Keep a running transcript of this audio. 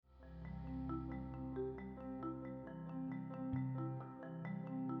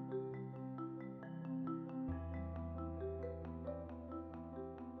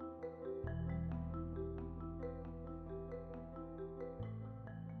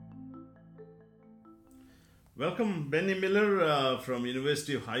Welcome, Benny Miller from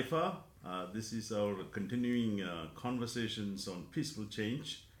University of Haifa. This is our continuing conversations on peaceful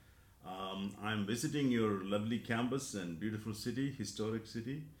change. I'm visiting your lovely campus and beautiful city, historic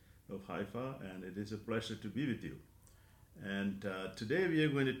city of Haifa, and it is a pleasure to be with you. And today we are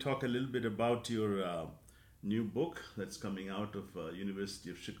going to talk a little bit about your new book that's coming out of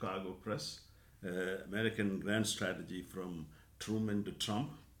University of Chicago Press, American Grand Strategy from Truman to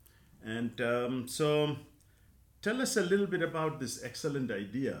Trump. And tell us a little bit about this excellent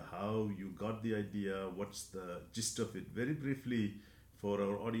idea, how you got the idea, what's the gist of it, very briefly for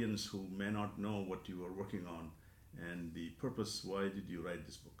our audience who may not know what you are working on and the purpose. Why did you write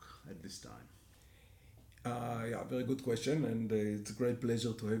this book at this time? Yeah, very good question, and it's a great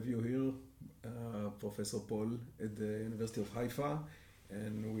pleasure to have you here, Professor Paul, at the University of Haifa.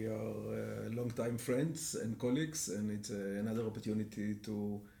 And we are longtime friends and colleagues, and it's another opportunity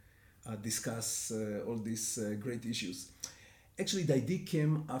to discuss all these great issues. Actually, the idea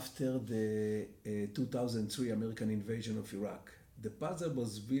came after the 2003 American invasion of Iraq. The puzzle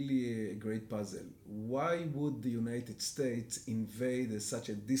was really a great puzzle. Why would the United States invade such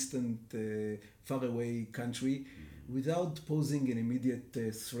a distant, faraway country without posing an immediate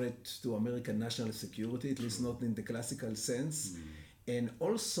threat to American national security, at least not in the classical sense? And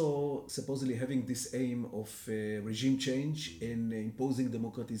also supposedly having this aim of regime change and imposing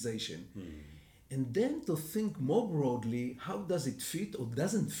democratization. And then to think more broadly, how does it fit or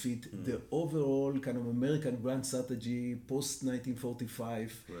doesn't fit the overall kind of American grand strategy post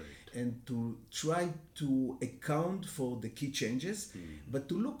 1945, Right. and to try to account for the key changes, but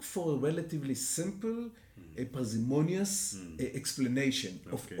to look for a relatively simple, a parsimonious explanation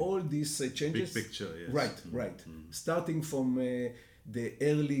of Okay. all these changes. Big picture, yes. Right, right. Starting from the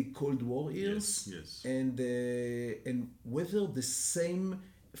early Cold War years, Yes. and whether the same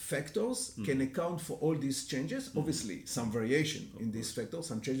factors can account for all these changes. Obviously, some variation in these factors,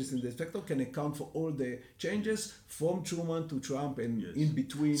 some changes in this factor can account for all the changes from Truman to Trump and Yes. in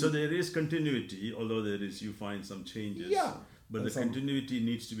between. So there is continuity, although there is, you find some changes. Yeah. But the Some- continuity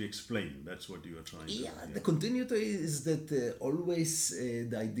needs to be explained. That's what you are trying to. Yeah, the continuity is that always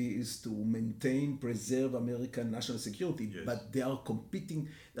the idea is to maintain, preserve American national security, Yes. but there are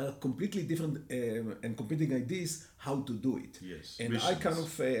completely different and competing ideas how to do it. Yes, And I kind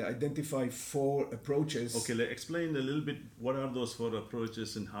visions. of identify four approaches. Okay, explain a little bit what are those four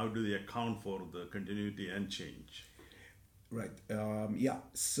approaches and how do they account for the continuity and change? Right. Yeah.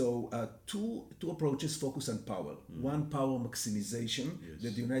 So two approaches focus on power. One, power maximization. Yes.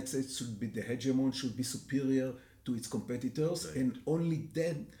 That the United States should be the hegemon, should be superior to its competitors, Right. and only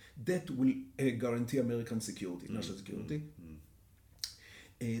then that will guarantee American security, national security.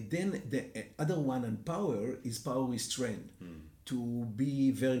 Then the other one on power is power restraint. To be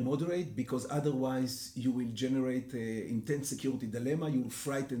very moderate, because otherwise you will generate an intense security dilemma. You will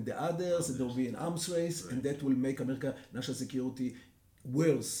frighten the others, and there will be an arms race, and that will make America national security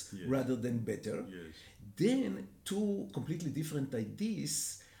worse Yes. rather than better. Yes. Then two completely different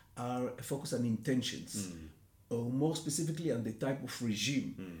ideas are focused on intentions, or more specifically on the type of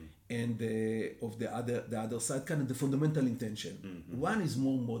regime, and of the other side, kind of the fundamental intention. One is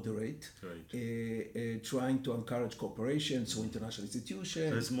more moderate, Right. trying to encourage cooperation, so international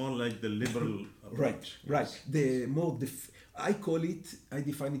institutions. So it's more like the liberal approach. Right, right. The more I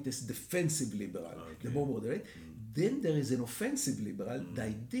define it as defensive liberal, the more moderate. Then there is an offensive liberal, the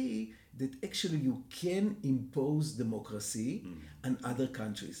idea that actually you can impose democracy on other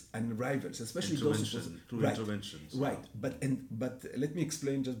countries and rivals, especially those Intervention, through right, interventions. right. But let me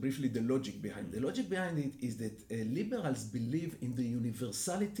explain just briefly the logic behind. The logic behind it is that liberals believe in the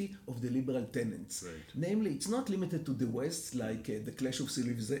universality of the liberal tenets. Right. Namely, it's not limited to the West, like the clash of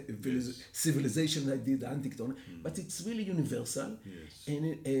Yes. civilization that did Huntington, but it's really universal. Yes.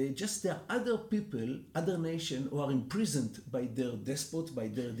 And just there are other people, other nations who are imprisoned by their despots, by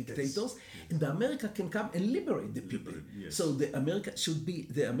their dictators, and the America can come and liberate the people. Liberate, yes. So the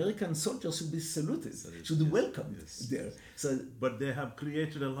American soldiers should be saluted, should be welcomed Yes. there. So But they have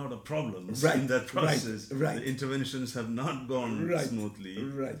created a lot of problems Right, in that process. right. The interventions have not gone Right, smoothly.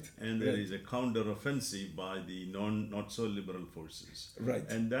 right, And there right. is a counter-offensive by the not so liberal forces. Right.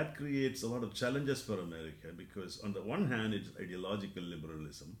 And that creates a lot of challenges for America because on the one hand it's ideological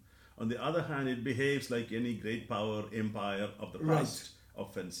liberalism. On the other hand, it behaves like any great power empire of the Right. past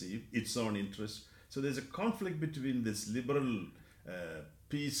offensive, its own interest. So there's a conflict between this liberal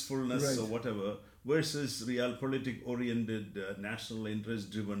peacefulness Right. or whatever versus realpolitik oriented, national interest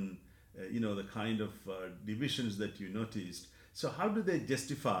driven, the kind of divisions that you noticed. So how do they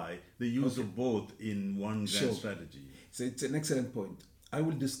justify the use of both in one grand Sure. strategy? So it's an excellent point. I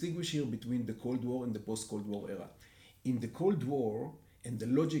will distinguish here between the Cold War and the post-Cold War era. In the Cold War, and the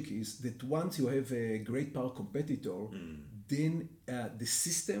logic is that once you have a great power competitor, then the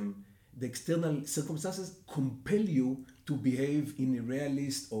system, the external circumstances compel you to behave in a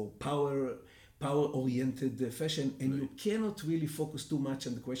realist or power-oriented fashion, and you cannot really focus too much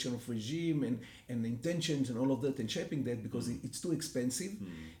on the question of regime and intentions and all of that and shaping that because it's too expensive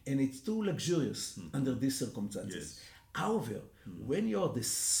and it's too luxurious under these circumstances. Yes. However, when you are the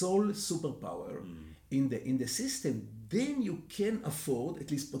sole superpower in the system, then you can afford, at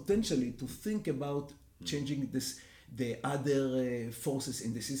least potentially, to think about changing the other forces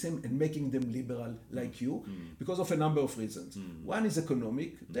in the system and making them liberal like you because of a number of reasons. One is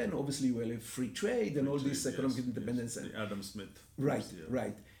economic, then obviously you will have free trade and all this economic independence. The Adam Smith. Right,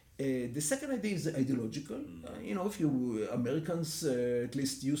 right. The second idea is ideological. If you Americans at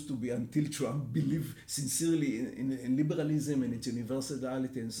least used to be until Trump believe sincerely in liberalism and its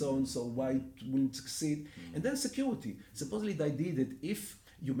universality and so on, so why it wouldn't succeed? And then security. Supposedly the idea that if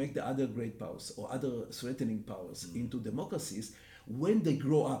you make the other great powers or other threatening powers into democracies, when they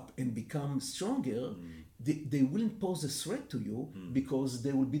grow up and become stronger, they wouldn't pose a threat to you because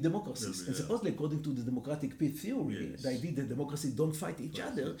they will be democracies. And supposedly, according to the democratic peace theory, the idea that democracies don't fight each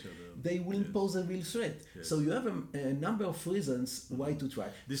other, they wouldn't pose a real threat. So you have a number of reasons why to try.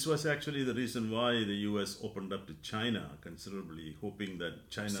 This was actually the reason why the US opened up to China considerably, hoping that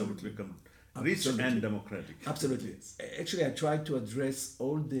China would become rich and democratic. Absolutely. Actually, I tried to address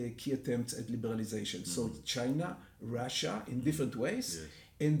all the key attempts at liberalization. So China, Russia, in different ways,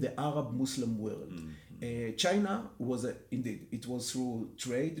 and the Arab Muslim world. China was indeed, it was through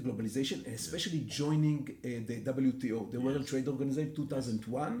trade, globalization, and especially joining the WTO, the World Trade Organization,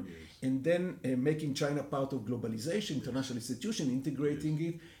 2001, and then making China part of globalization, international institution, integrating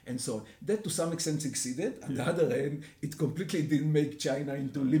it, and so on. That to some extent succeeded. On the other hand, it completely didn't make China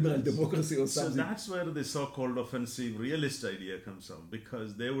into liberal democracy or something. So that's where the so-called offensive realist idea comes from,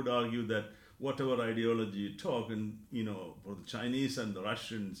 because they would argue that whatever ideology you talk, and for the Chinese and the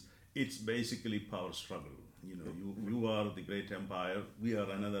Russians, it's basically power struggle. You are the great empire, we are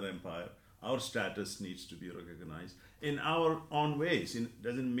another empire. Our status needs to be recognized in our own ways. It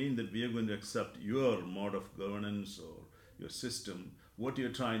doesn't mean that we are going to accept your mode of governance or your system. What you're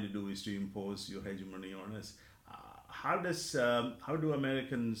trying to do is to impose your hegemony on us. How do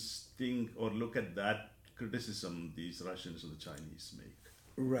Americans think or look at that criticism these Russians or the Chinese make?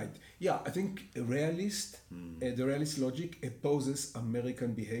 Right. Yeah, I think the realist logic opposes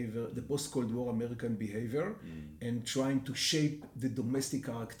American behavior, the post-Cold War American behavior, and trying to shape the domestic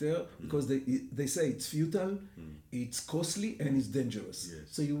character because they say it's futile, it's costly, and it's dangerous.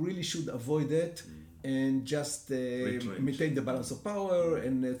 So you really should avoid that and just maintain the balance of power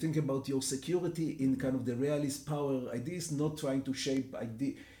and think about your security in kind of the realist power ideas, not trying to shape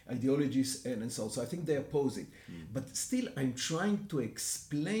ideologies and so on. So I think they oppose it. But still, I'm trying to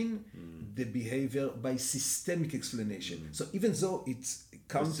explain the behavior by systemic explanation. So even though it's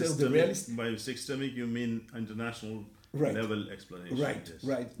counter the realist... By systemic, you mean international level explanation.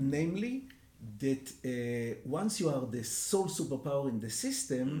 Right. Namely, that once you are the sole superpower in the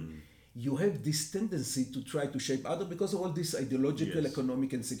system, you have this tendency to try to shape other because of all this ideological,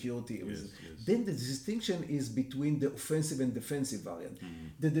 economic, and security reasons. Then the distinction is between the offensive and defensive variant.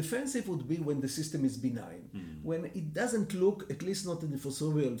 The defensive would be when the system is benign, when it doesn't look, at least not in the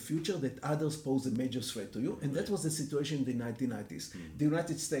foreseeable future, that others pose a major threat to you. And that was the situation in the 1990s. The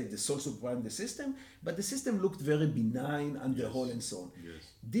United States, the sole superpower in the system, but the system looked very benign on the whole and so on.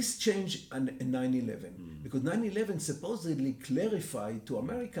 This changed in 9/11 because 9/11 supposedly clarified to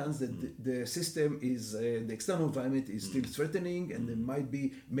Americans that the system is, the external environment is still threatening and there might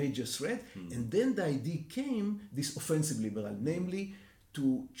be major threat. And then the idea came, this offensive liberal, namely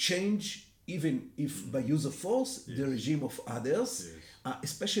to change, even if by use of force, the regime of others,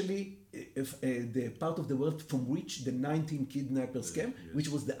 especially if the part of the world from which the 19 kidnappers came, which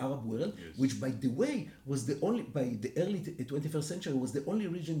was the Arab world, which by the way was the only, by the early 21st century, was the only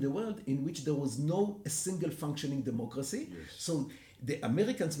region in the world in which there was no a single functioning democracy. So the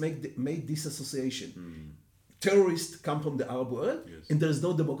Americans made this association. Terrorists come from the Arab world, and there is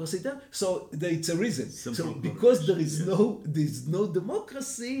no democracy there. So it's a reason. So because there is no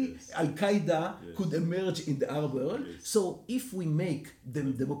democracy, Al Qaeda could emerge in the Arab world. So if we make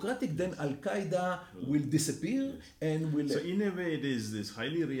them democratic, then Al Qaeda will disappear and will. So in a way, it is this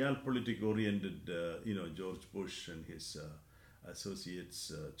highly realpolitik oriented, George Bush and his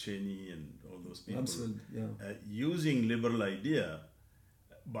associates, Cheney and all those people, using liberal idea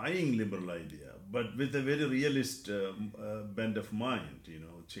buying liberal idea, but with a very realist bent of mind,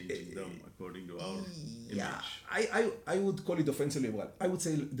 changing them according to our Yeah, image. I would call it offensive liberal. I would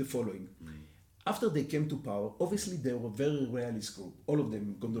say the following. After they came to power, obviously they were a very realist group. All of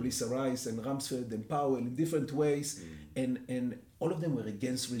them, Condoleezza Rice and Rumsfeld and Powell in different ways. And all of them were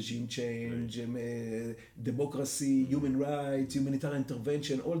against regime change, democracy, human rights, humanitarian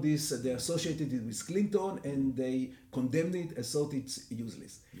intervention, all this. They associated it with Clinton and they condemned it and thought it's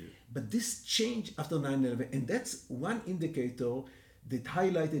useless. Yeah. But this changed after 9/11, and that's one indicator that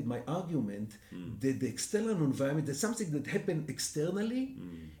highlighted my argument that the external environment, that something that happened externally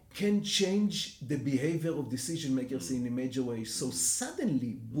can change the behavior of decision makers in a major way. So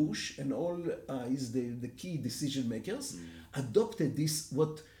suddenly Bush and all the key decision makers adopted this,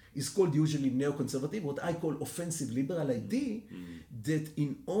 what is called usually neoconservative, what I call offensive liberal idea, that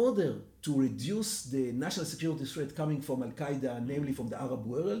in order to reduce the national security threat coming from Al-Qaeda, namely from the Arab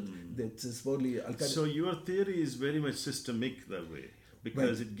world, that supposedly Al-Qaeda... So your theory is very much systemic that way,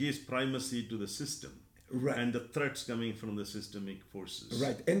 because it gives primacy to the system. Right. And the threats coming from the systemic forces.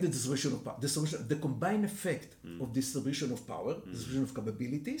 Right, and the distribution of power. The combined effect of distribution of power, distribution of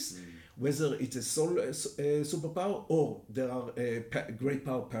capabilities, whether it's a sole superpower or there are great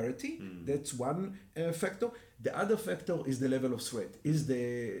power parity, that's one factor. The other factor is the level of threat.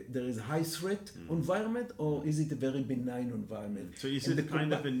 There is a high threat environment, or is it a very benign environment? So is it a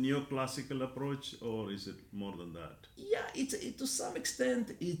kind of a neoclassical approach, or is it more than that? Yeah, to some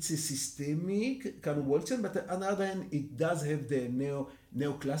extent it's a systemic kind of Waltzian, but on the other hand, it does have the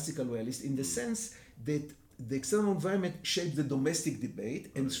neoclassical realist in the sense that the external environment shaped the domestic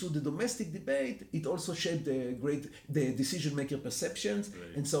debate, and through the domestic debate, it also shaped the decision maker perceptions,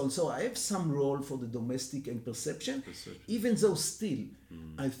 and so on. So I have some role for the domestic and perception. Even though still,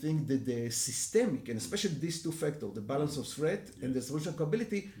 I think that the systemic, and especially these two factors, the balance of threat and the solution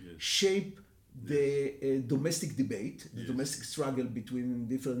capability, shape the domestic debate, the domestic struggle between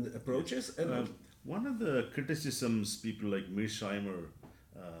different approaches. And one of the criticisms people like Mearsheimer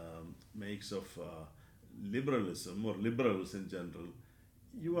makes of liberalism, or liberals in general,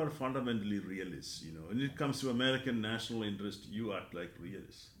 you are fundamentally realists. When it comes to American national interest, you act like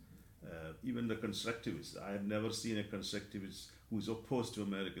realists. Even the constructivists, I have never seen a constructivist who's opposed to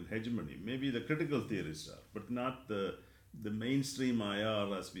American hegemony. Maybe the critical theorists are, but not the mainstream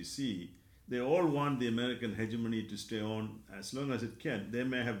IR as we see. They all want the American hegemony to stay on as long as it can. They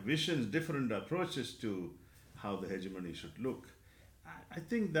may have visions, different approaches to how the hegemony should look. I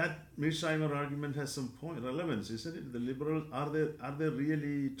think that Mearsheimer argument has some relevance, isn't it? The liberals, are they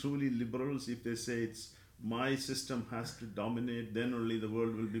really truly liberals if they say it's my system has to dominate, then only the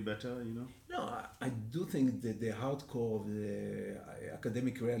world will be better, No, I do think that the hardcore of the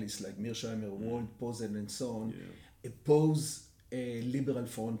academic realists like Mearsheimer, Wald, Posen, and so on oppose a liberal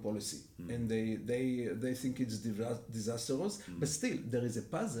foreign policy, and they think it's disastrous, but still there is a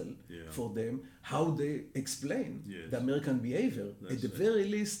puzzle for them how they explain the American behavior. At the very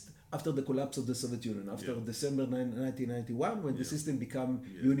least, after the collapse of the Soviet Union, after December 1991, when the system became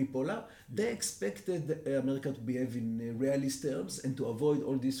unipolar, they expected America to behave in realist terms and to avoid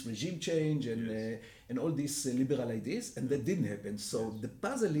all this regime change and all these liberal ideas, and that didn't happen. So the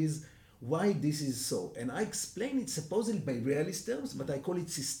puzzle is why this is so. And I explain it supposedly by realist terms, but I call it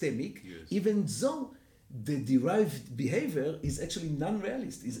systemic, even though the derived behavior is actually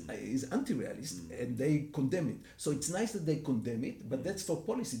non-realist, is anti-realist, and they condemn it. So it's nice that they condemn it, but that's for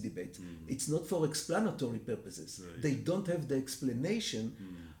policy debate. It's not for explanatory purposes. They don't have the explanation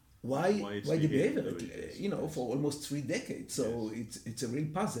why the behavior, for almost 3 decades. So it's a real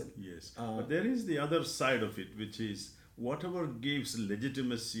puzzle. Yes, but there is the other side of it, which is whatever gives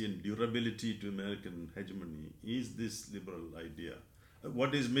legitimacy and durability to American hegemony is this liberal idea.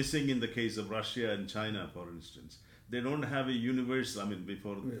 What is missing in the case of Russia and China, for instance? They don't have a universal,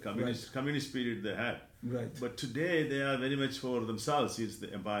 before the communist period they had. Right. But today they are very much for themselves. It's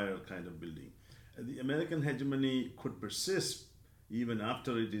the empire kind of building. The American hegemony could persist even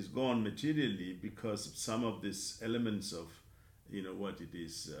after it is gone materially because of some of these elements of, what it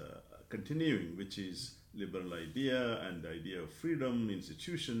is continuing, which is liberal idea and the idea of freedom,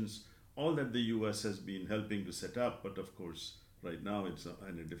 institutions, all that the US has been helping to set up, but of course right now it's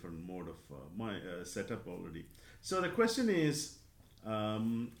in a different mode of setup already. So the question is,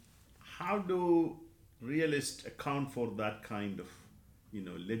 how do realists account for that kind of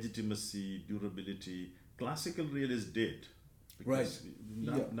legitimacy, durability? Classical realists did, because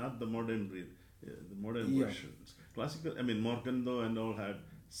not the modern versions. Classical, Morgando and all had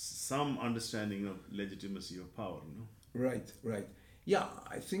some understanding of legitimacy of power, Right. Yeah,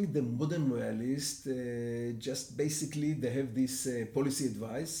 I think the modern realist just basically they have this policy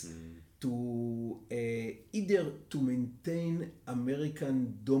advice to either to maintain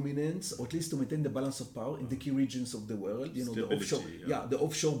American dominance or at least to maintain the balance of power in the key regions of the world. You know, the Stability, offshore, yeah. the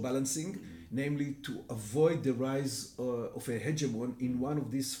offshore balancing, namely to avoid the rise of a hegemon in one of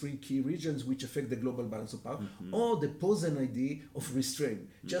these three key regions which affect the global balance of power, or the Posen idea of restraint.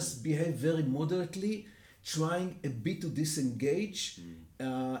 Just behave very moderately, trying a bit to disengage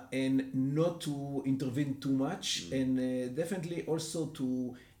and not to intervene too much, and definitely also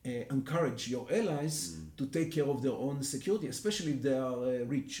to encourage your allies to take care of their own security, especially if they are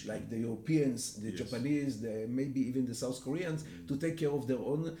rich, like the Europeans, the Japanese, maybe even the South Koreans, to take care of their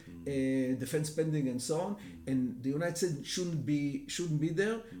own defense spending and so on. And the United States shouldn't be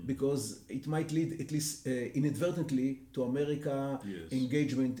there because it might lead, at least inadvertently, to America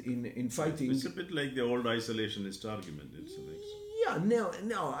engagement in fighting. It's a bit like the old isolationist argument. It's like, yeah,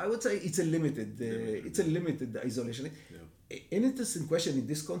 no, I would say it's a limited isolation. An interesting question in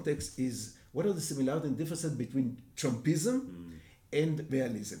this context is what are the similarities and differences between Trumpism and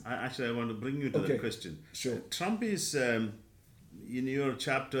realism? I want to bring you to that question. Sure. Trump is, in your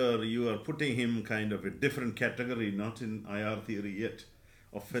chapter, you are putting him kind of a different category, not in IR theory yet.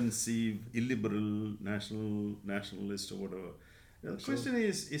 Offensive, illiberal, nationalist, or whatever. The question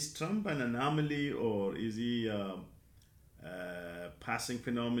is Trump an anomaly or is he passing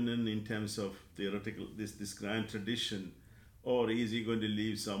phenomenon in terms of theoretical, this grand tradition? Or is he going to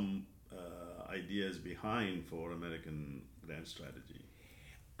leave some ideas behind for American grand strategy?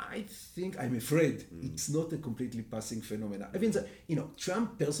 I'm afraid it's not a completely passing phenomenon. I mean,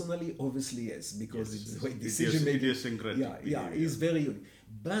 Trump personally, obviously, yes, because it's the way decision making. Idiosyncratic. He's very unique.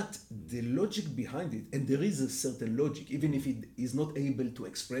 But the logic behind it, and there is a certain logic, even if he is not able to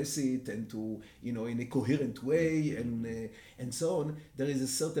express it and to, in a coherent way and so on, there is a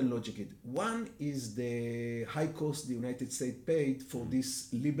certain logic in it. One is the high cost the United States paid for this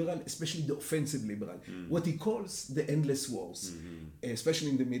liberal, especially the offensive liberal, what he calls the endless wars, especially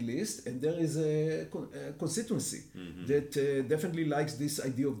in the Middle East. And there is a constituency that definitely likes this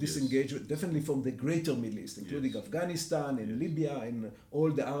idea of disengagement, definitely from the greater Middle East, including Afghanistan and Libya and all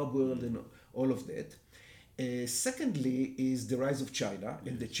the Arab world and all of that. Secondly is the rise of China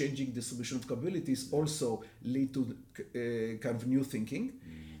and the changing distribution of capabilities also lead to kind of new thinking.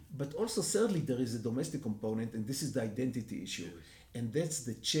 But also thirdly, there is a domestic component, and this is the identity issue. And that's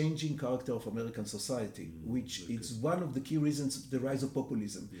the changing character of American society, which is one of the key reasons of the rise of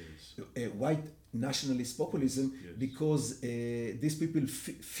populism. White nationalist populism, because these people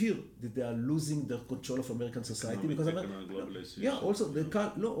fear that they are losing their control of American society. Because also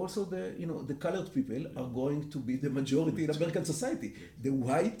the colored people are going to be the majority in American society. The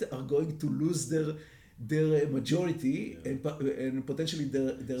white are going to lose their majority and potentially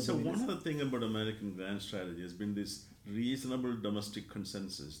their So dominance. one other thing about American grand strategy has been this reasonable domestic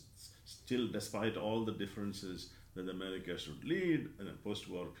consensus, still despite all the differences that America should lead in a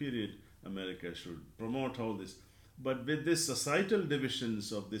post-war period, America should promote all this. But with this societal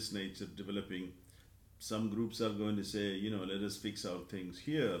divisions of this nature developing, some groups are going to say, let us fix our things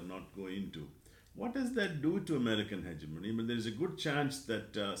here, not go into. What does that do to American hegemony? I mean, there is a good chance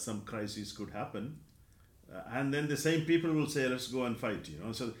that some crisis could happen. And then the same people will say, let's go and fight,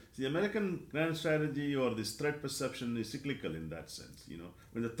 So the American grand strategy or this threat perception is cyclical in that sense,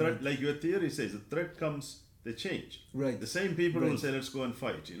 When the threat, like your theory says, the threat comes, they change. Right. The same people will say, let's go and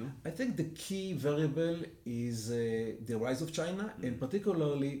fight, I think the key variable is the rise of China, and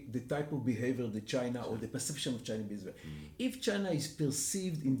particularly the type of behavior that China or the perception of China behavior. If China is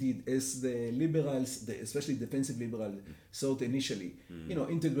perceived indeed as the liberals, especially defensive liberal, thought initially,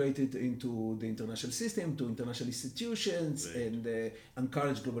 integrated into the international system, to international institutions, and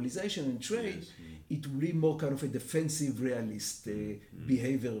encourage globalization and trade, it will be more kind of a defensive realist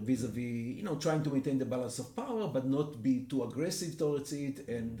behavior vis-a-vis, trying to maintain the balance of power, but not be too aggressive towards it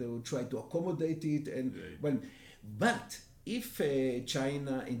and try to accommodate it. And but if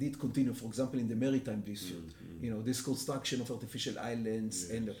China indeed continue, for example, in the maritime dispute, this construction of artificial islands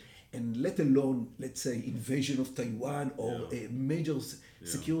and let alone, let's say, invasion of Taiwan or a major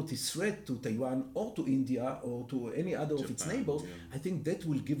security threat to Taiwan or to India or to any other of its neighbors, I think that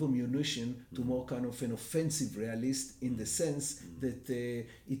will give ammunition to more kind of an offensive realist in the sense that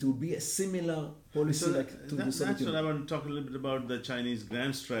it will be a similar policy like to the Soviet Union. That's what I want to talk a little bit about. The Chinese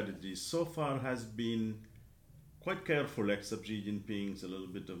grand strategy so far has been quite careful, except Xi Jinping's a little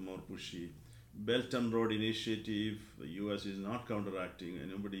bit of more pushy. Belt and Road Initiative, the US is not counteracting,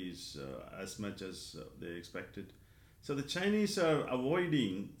 and nobody is as much as they expected. So the Chinese are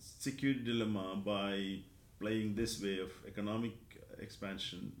avoiding security dilemma by playing this way of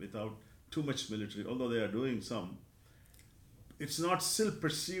expansion without too much military, although they are doing some. It's not still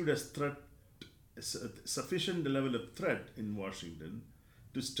perceived as threat, sufficient level of threat in Washington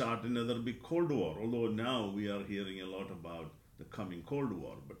to start another big Cold War. Although now we are hearing a lot about the coming Cold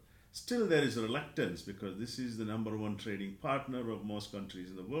War, but still there is a reluctance because this is the number one trading partner of most countries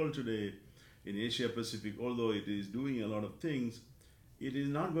in the world today. In Asia Pacific, although it is doing a lot of things, it is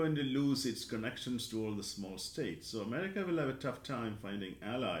not going to lose its connections to all the small states. So America will have a tough time finding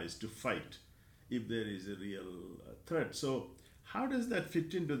allies to fight if there is a real threat. So how does that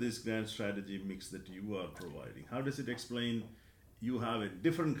fit into this grand strategy mix that you are providing? How does it explain you have a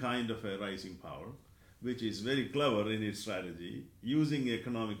different kind of a rising power, which is very clever in its strategy, using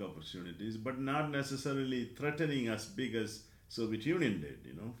economic opportunities, but not necessarily threatening as big as Soviet Union did,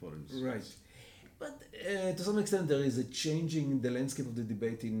 for instance. Right. But to some extent, there is a changing in the landscape of the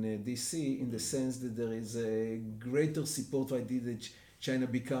debate in DC in the sense that there is a greater support for the idea that China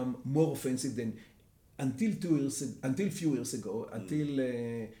become more offensive than until few years ago, until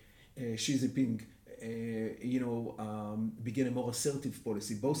Xi Jinping, began a more assertive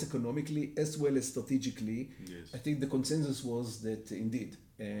policy, both economically as well as strategically. Yes. I think the consensus was that indeed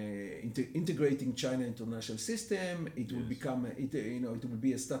integrating China into international system, it will become, it will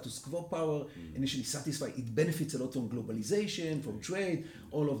be a status quo power, initially satisfied. It benefits a lot from globalization, from trade,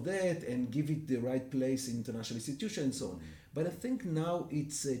 all of that, and give it the right place in international institutions and so on. But I think now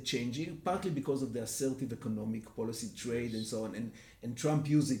it's changing, partly because of the assertive economic policy, trade and so on, and Trump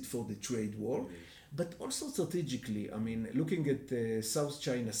used it for the trade war. But also strategically, I mean, looking at the South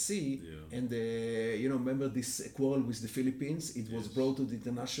China Sea, and remember this quarrel with the Philippines, it was brought to the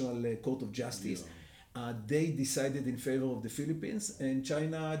International Court of Justice. They decided in favor of the Philippines, and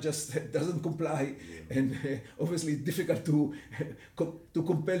China just doesn't comply. And obviously, it's difficult to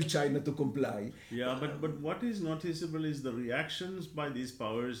compel China to comply. Yeah, but what is noticeable is the reactions by these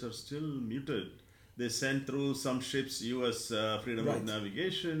powers are still muted. They sent through some ships U.S. freedom of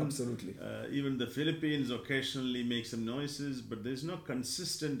navigation. Absolutely. Even the Philippines occasionally make some noises, but there's no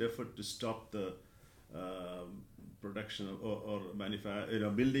consistent effort to stop the production or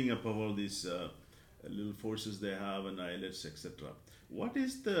building up of all these little forces they have and islets, etc. What do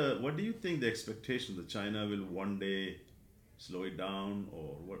you think the expectation that China will one day slow it down,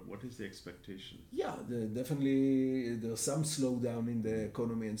 or what is the expectation? Yeah, definitely there's some slowdown in the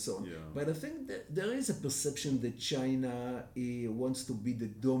economy and so on. Yeah. But I think that there is a perception that China wants to be the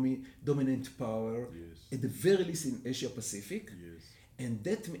dominant power, at the very least in Asia Pacific. Yes. And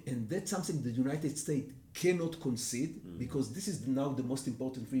that's something the United States cannot concede, because this is now the most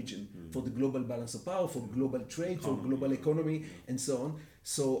important region for the global balance of power, for global trade, for global economy, and so on.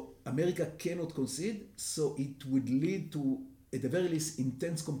 So America cannot concede, so it would lead to, at the very least,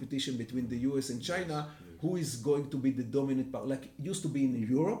 intense competition between the US and China, who is going to be the dominant power. Like it used to be in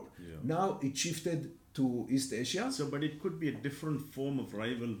Europe, now it shifted to East Asia. So, but it could be a different form of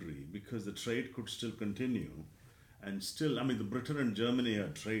rivalry, because the trade could still continue. And still, I mean, the Britain and Germany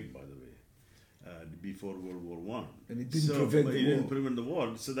had trade, by the way, before World War I. And it didn't prevent the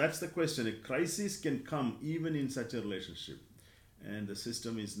war. So that's the question. A crisis can come even in such a relationship. And the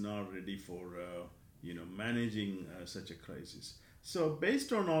system is not ready for, managing such a crisis. So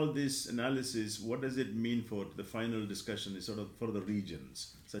based on all this analysis, what does it mean for the final discussion is sort of for the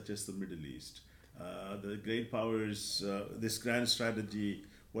regions, such as the Middle East? The great powers, this grand strategy,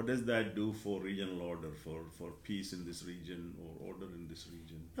 what does that do for regional order, for peace in this region or order in this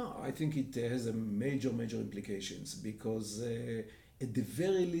region? No, I think it has a major implications, because at the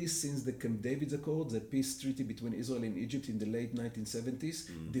very least, since the Camp David Accords, the peace treaty between Israel and Egypt in the late 1970s,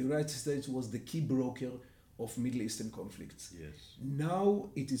 the United States was the key broker of Middle Eastern conflicts. Yes. Now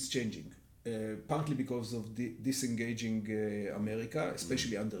it is changing, partly because of the disengaging America,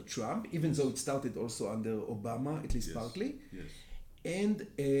 especially under Trump, even though it started also under Obama, at least partly. Yes. And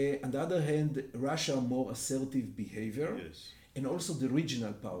on the other hand, Russia more assertive behavior. Yes. And also the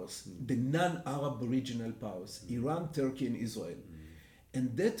regional powers, the non-Arab regional powers, Iran, Turkey, and Israel.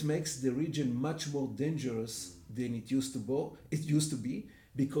 And that makes the region much more dangerous than it used to be,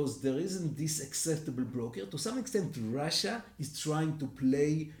 because there isn't this acceptable broker. To some extent, Russia is trying to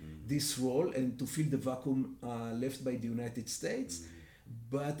play this role and to fill the vacuum left by the United States.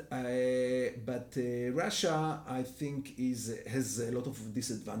 But Russia, I think, has a lot of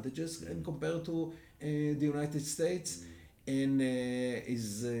disadvantages compared to the United States, and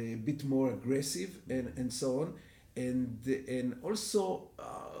is a bit more aggressive and so on, and also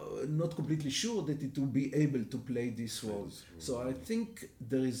not completely sure that it will be able to play this role. So I think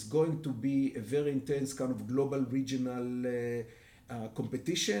there is going to be a very intense kind of global regional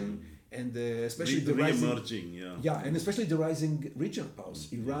competition, and especially the re-emerging, and especially the rising regional powers,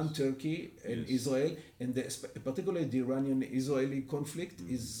 Iran, Yes. Turkey, and Yes. Israel, and particularly the Iranian-Israeli conflict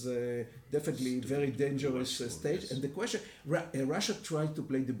is definitely a very dangerous Much more, stage. yes. And the question, Russia tried to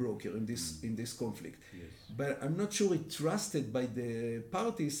play the broker in this conflict, Yes. but I'm not sure it's trusted by the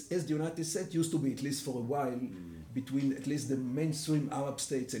parties as the United States used to be, at least for a while, between at least the mainstream Arab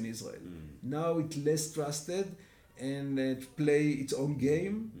states and Israel. Now it's less trusted and play its own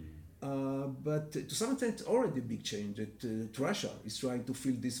game. But to some extent, it's already a big change that Russia is trying to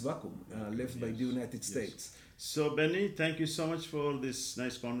fill this vacuum left by the United States. So, Benny, thank you so much for this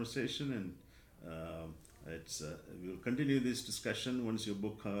nice conversation, and we'll continue this discussion once your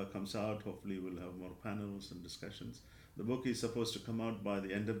book comes out. Hopefully, we'll have more panels and discussions. The book is supposed to come out by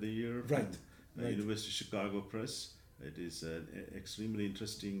the end of the year. Right. From, University of Chicago Press. It is an extremely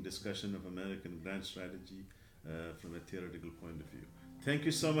interesting discussion of American grand strategy from a theoretical point of view. Thank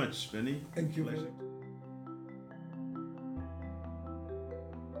you so much, Benny. Thank you. Pleasure.